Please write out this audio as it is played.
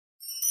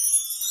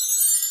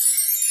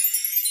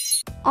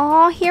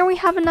Oh, here we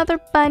have another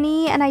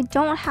bunny, and I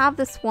don't have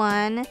this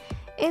one.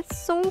 It's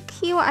so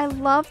cute. I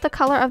love the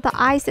color of the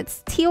eyes.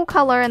 It's teal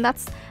color, and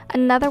that's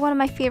another one of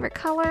my favorite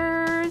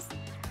colors.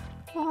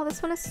 Oh,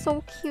 this one is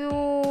so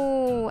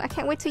cute. I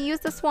can't wait to use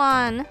this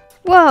one.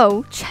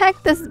 Whoa,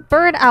 check this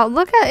bird out.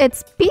 Look at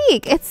its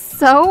beak. It's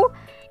so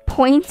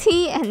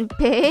pointy and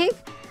big.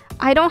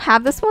 I don't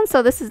have this one,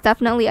 so this is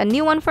definitely a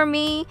new one for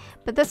me.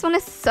 But this one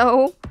is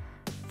so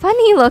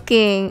funny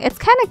looking. It's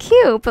kind of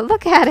cute, but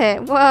look at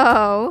it.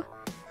 Whoa.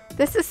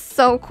 This is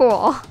so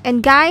cool.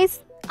 And guys,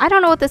 I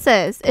don't know what this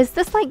is. Is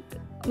this like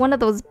one of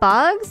those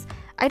bugs?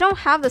 I don't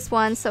have this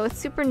one, so it's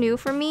super new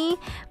for me.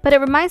 But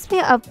it reminds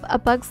me of A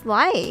Bug's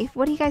Life.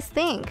 What do you guys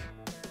think?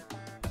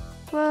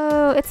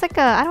 Whoa, it's like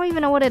I don't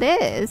even know what it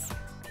is.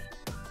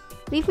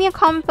 Leave me a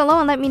comment below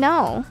and let me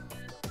know.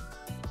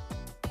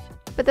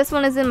 But this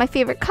one is in my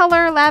favorite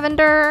color,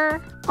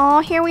 lavender. Oh,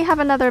 here we have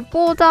another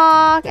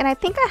bulldog, and I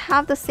think I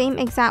have the same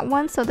exact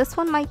one, so this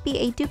one might be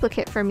a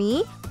duplicate for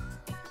me.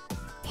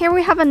 Here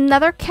we have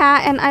another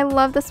cat, and I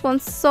love this one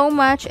so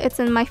much. It's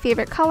in my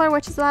favorite color,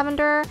 which is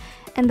lavender,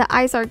 and the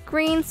eyes are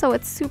green, so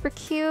it's super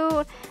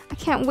cute. I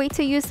can't wait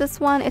to use this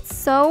one. It's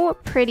so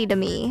pretty to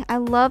me. I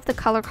love the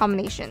color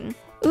combination.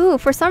 Ooh,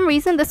 for some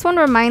reason, this one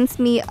reminds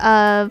me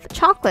of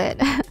chocolate.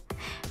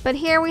 But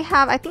here we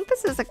have, I think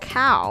this is a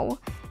cow.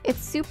 It's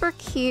super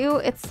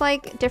cute. It's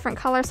like different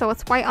colors, so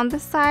it's white on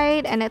this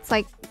side, and it's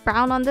like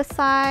brown on this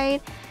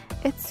side.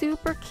 It's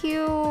super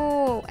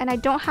cute. And I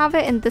don't have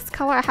it in this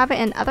color. I have it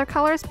in other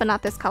colors, but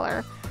not this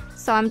color.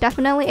 So I'm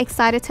definitely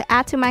excited to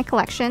add to my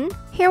collection.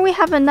 Here we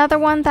have another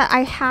one that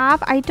I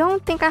have. I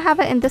don't think I have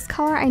it in this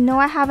color. I know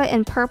I have it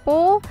in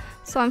purple.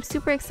 So I'm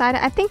super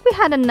excited. I think we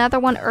had another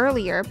one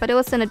earlier, but it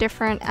was in a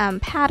different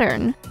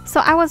pattern. So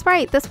I was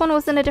right. This one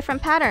was in a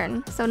different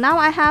pattern. So now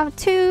I have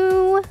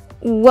two.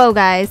 Whoa,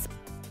 guys.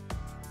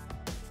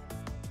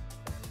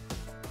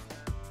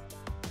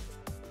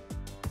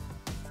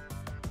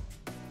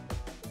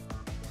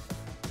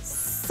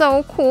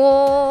 So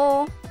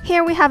cool.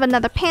 Here we have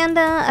another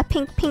panda, a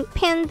pink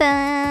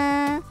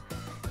panda.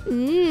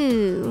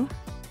 Ooh.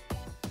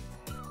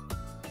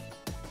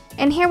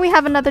 And here we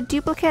have another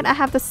duplicate. I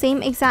have the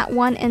same exact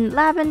one in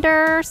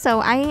lavender, so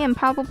I am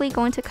probably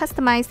going to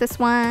customize this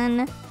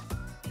one.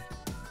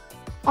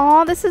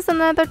 Oh, this is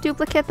another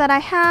duplicate that I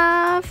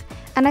have,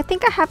 and I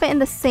think I have it in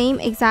the same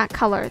exact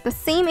color. The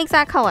same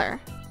exact color.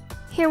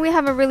 Here we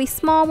have a really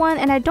small one,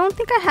 and I don't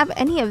think I have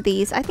any of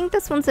these. I think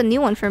this one's a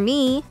new one for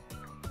me.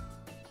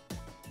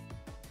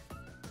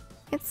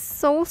 It's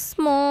so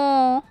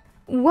small.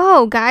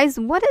 Whoa, guys,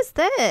 what is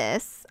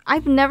this?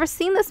 I've never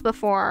seen this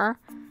before.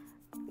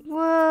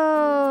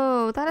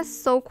 Whoa, that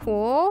is so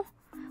cool.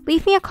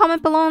 Leave me a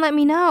comment below and let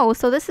me know.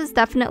 So this is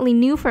definitely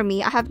new for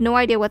me. I have no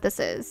idea what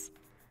this is.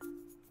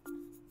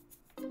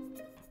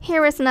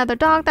 Here is another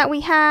dog that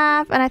we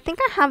have, and I think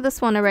I have this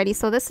one already,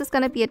 so this is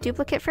going to be a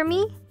duplicate for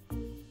me.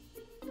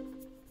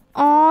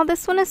 Oh,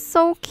 this one is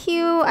so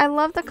cute. I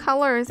love the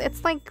colors.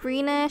 It's like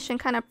greenish and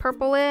kind of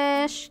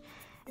purplish.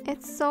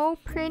 It's so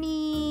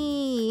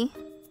pretty.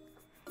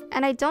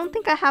 And I don't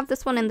think I have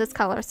this one in this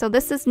color, so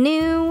this is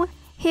new.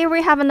 Here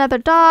we have another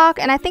dog,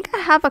 and I think I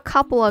have a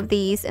couple of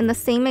these in the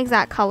same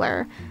exact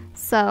color.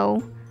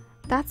 So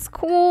that's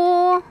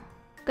cool.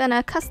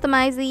 Gonna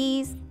customize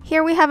these.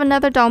 Here we have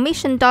another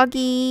Dalmatian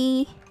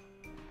doggy.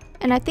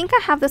 And I think I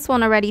have this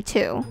one already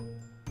too.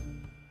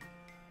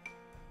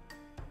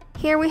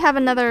 Here we have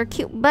another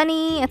cute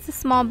bunny. It's a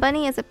small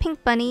bunny. It's a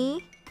pink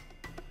bunny.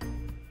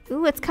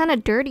 Ooh, it's kind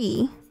of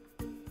dirty.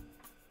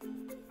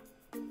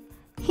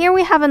 Here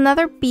we have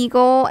another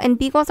beagle, and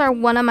beagles are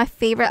one of my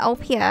favorite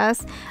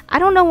LPS. I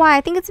don't know why.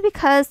 I think it's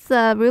because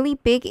the really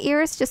big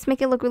ears just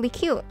make it look really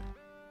cute.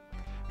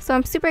 So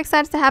I'm super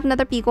excited to have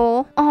another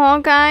beagle. Oh,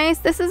 guys,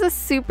 this is a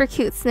super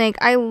cute snake.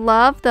 I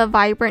love the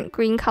vibrant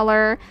green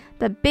color,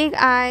 the big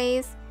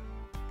eyes,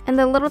 and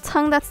the little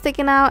tongue that's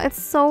sticking out.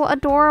 It's so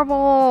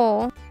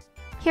adorable.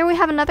 Here we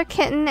have another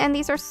kitten, and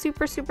these are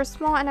super, super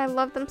small, and I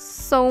love them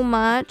so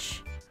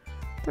much.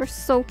 They're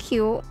so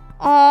cute.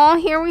 Oh,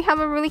 here we have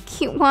a really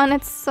cute one.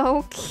 It's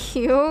so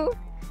cute.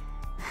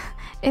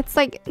 It's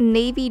like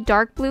navy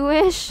dark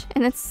bluish,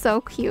 and it's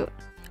so cute.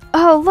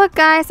 Oh, look,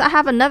 guys, I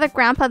have another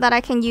grandpa that I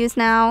can use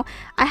now.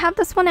 I have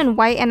this one in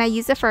white, and I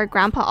use it for a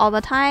grandpa all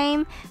the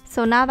time.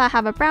 So now that I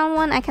have a brown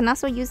one, I can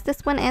also use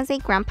this one as a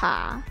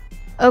grandpa.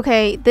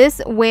 Okay,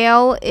 this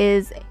whale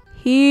is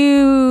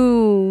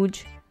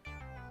huge.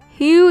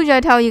 Huge, I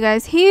tell you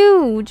guys,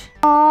 huge.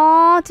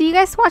 Oh, do you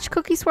guys watch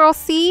Cookie Swirl?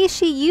 See,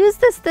 she used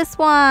this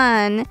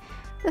one.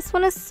 This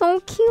one is so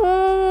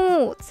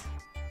cute.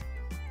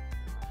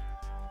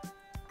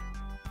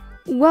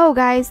 Whoa,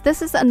 guys,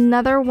 this is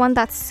another one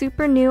that's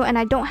super new, and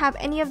I don't have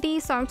any of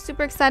these, so I'm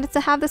super excited to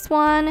have this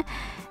one.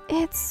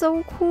 It's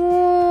so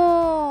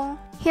cool.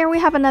 Here we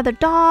have another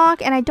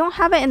dog, and I don't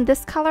have it in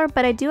this color,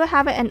 but I do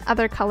have it in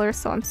other colors,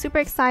 so I'm super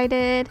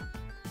excited.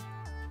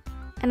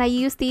 And I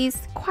use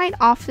these quite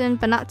often,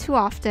 but not too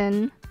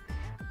often.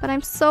 But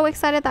I'm so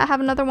excited that I have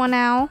another one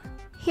now.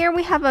 Here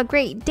we have a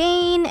Great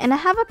Dane, and I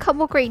have a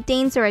couple Great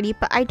Danes already,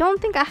 but I don't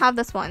think I have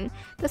this one.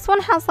 This one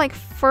has like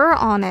fur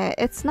on it.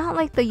 It's not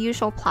like the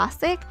usual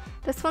plastic.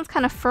 This one's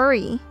kind of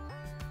furry.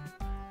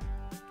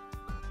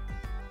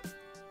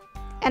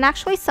 And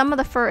actually some of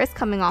the fur is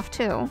coming off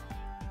too.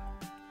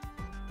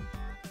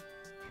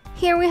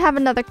 Here we have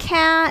another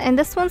cat, and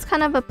this one's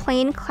kind of a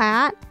plain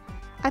cat.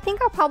 I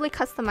think I'll probably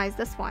customize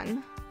this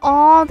one.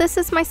 Oh, this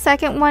is my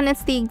second one.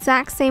 It's the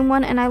exact same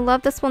one, and I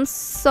love this one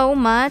so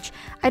much.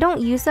 I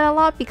don't use it a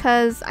lot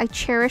because I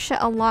cherish it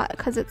a lot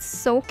because it's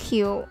so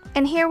cute.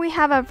 And here we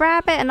have a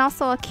rabbit and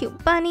also a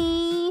cute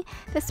bunny.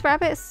 This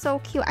rabbit is so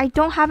cute. I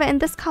don't have it in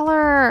this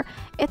color.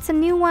 It's a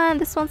new one.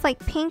 This one's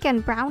like pink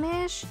and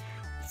brownish.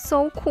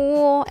 So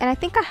cool. And I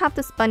think I have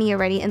this bunny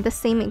already in the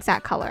same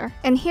exact color.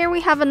 And here we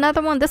have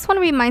another one. This one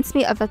reminds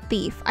me of a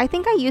thief. I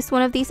think I used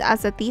one of these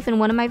as a thief in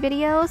one of my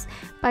videos,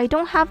 but I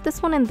don't have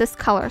this one in this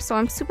color, so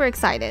I'm super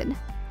excited.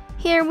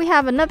 Here we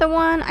have another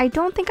one. I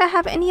don't think I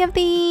have any of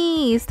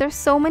these. There's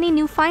so many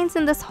new finds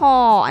in this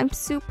haul. I'm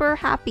super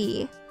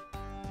happy.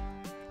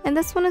 And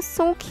this one is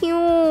so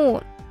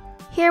cute.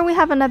 Here we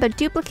have another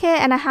duplicate,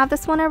 and I have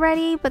this one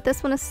already, but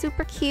this one is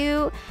super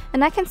cute.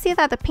 And I can see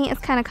that the paint is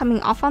kind of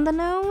coming off on the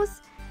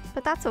nose,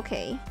 but that's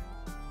okay.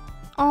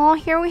 Oh,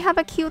 here we have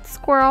a cute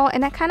squirrel,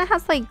 and it kind of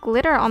has like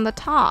glitter on the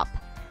top.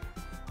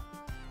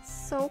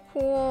 So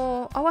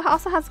cool. Oh, it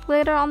also has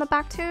glitter on the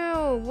back too.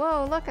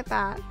 Whoa, look at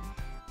that.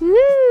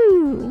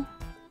 Woo!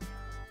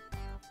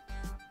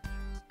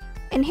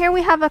 And here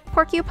we have a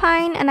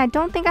porcupine, and I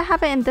don't think I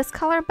have it in this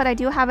color, but I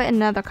do have it in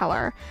another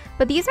color.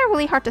 But these are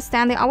really hard to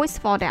stand. They always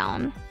fall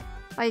down.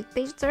 Like,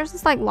 they're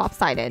just like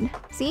lopsided.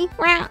 See?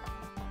 Ah!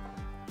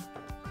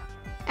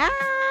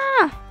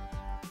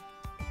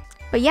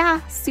 But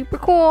yeah, super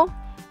cool.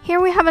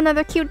 Here we have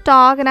another cute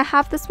dog, and I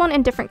have this one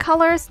in different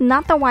colors,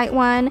 not the white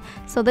one.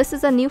 So this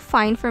is a new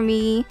find for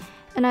me.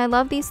 And I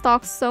love these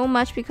dogs so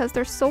much because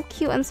they're so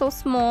cute and so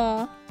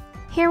small.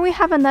 Here we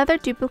have another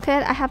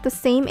duplicate. I have the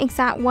same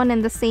exact one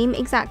in the same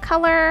exact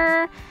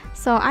color.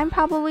 So I'm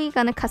probably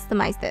gonna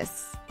customize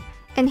this.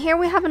 And here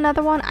we have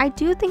another one. I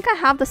do think I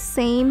have the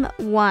same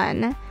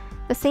one.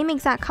 The same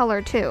exact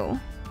color too.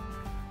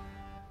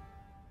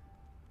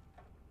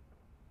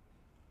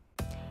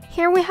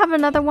 Here we have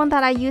another one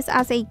that I use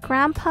as a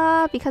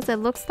grandpa because it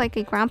looks like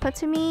a grandpa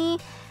to me.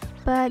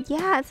 But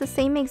yeah, it's the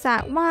same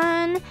exact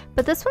one.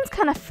 But this one's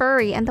kind of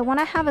furry, and the one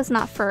I have is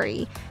not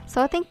furry. So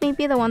I think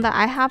maybe the one that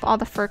I have, all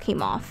the fur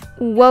came off.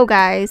 Whoa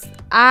guys,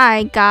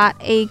 I got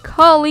a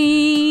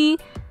Collie.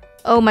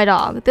 Oh my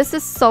dog, this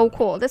is so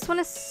cool. This one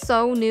is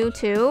so new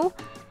too.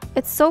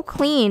 It's so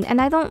clean, and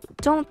I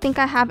don't think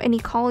I have any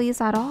Collies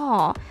at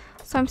all.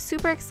 So I'm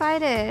super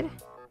excited.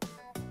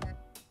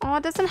 Oh,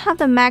 it doesn't have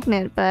the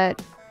magnet,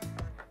 but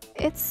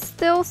it's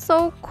still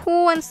so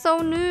cool and so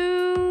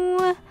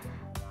new.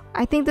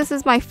 I think this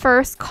is my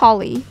first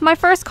Collie. My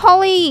first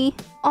Collie!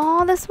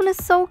 Oh, this one is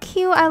so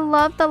cute. I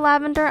love the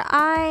lavender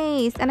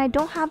eyes. And I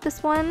don't have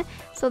this one,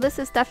 so this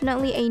is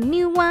definitely a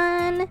new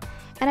one.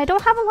 And I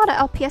don't have a lot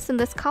of LPS in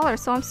this color,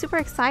 so I'm super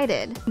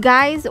excited.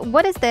 Guys,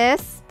 what is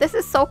this? This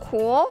is so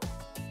cool.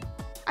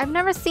 I've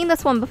never seen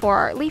this one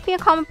before. Leave me a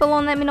comment below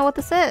and let me know what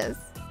this is.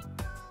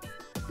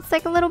 It's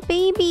like a little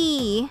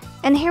baby.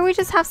 And here we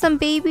just have some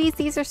babies.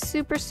 These are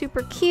super,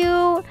 super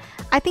cute.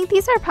 I think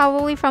these are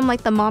probably from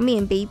like the mommy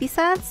and baby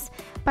sets,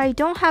 but I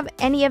don't have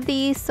any of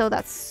these, so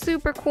that's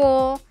super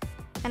cool.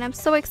 And I'm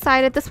so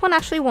excited. This one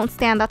actually won't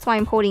stand. That's why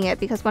I'm holding it,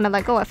 because when I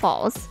let go, it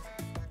falls.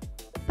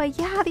 But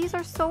yeah, these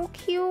are so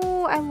cute.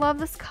 I love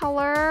this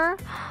color.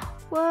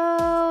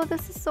 Whoa,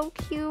 this is so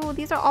cute.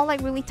 These are all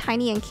like really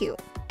tiny and cute.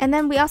 And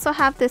then we also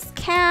have this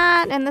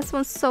cat, and this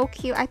one's so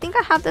cute. I think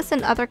I have this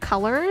in other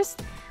colors,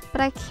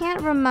 but I can't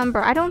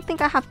remember. I don't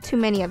think I have too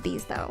many of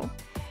these though.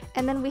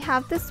 And then we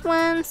have this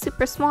one,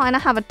 super small, and I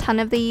have a ton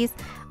of these.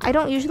 I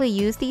don't usually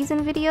use these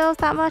in videos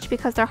that much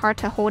because they're hard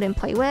to hold and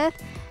play with,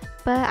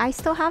 but I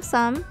still have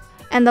some.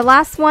 And the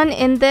last one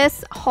in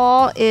this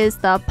haul is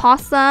the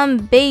possum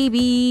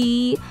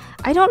baby.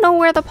 I don't know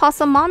where the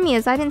possum mommy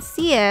is. I didn't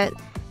see it,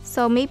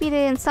 so maybe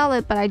they didn't sell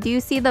it, but I do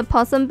see the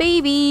possum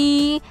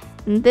baby.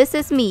 And this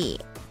is me,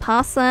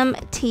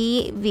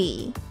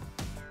 PawesomeTV.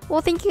 Well,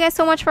 thank you guys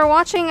so much for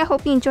watching. I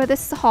hope you enjoyed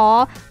this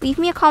haul. Leave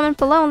me a comment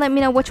below and let me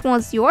know which one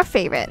was your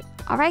favorite.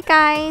 Alright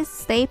guys,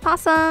 stay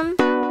possum!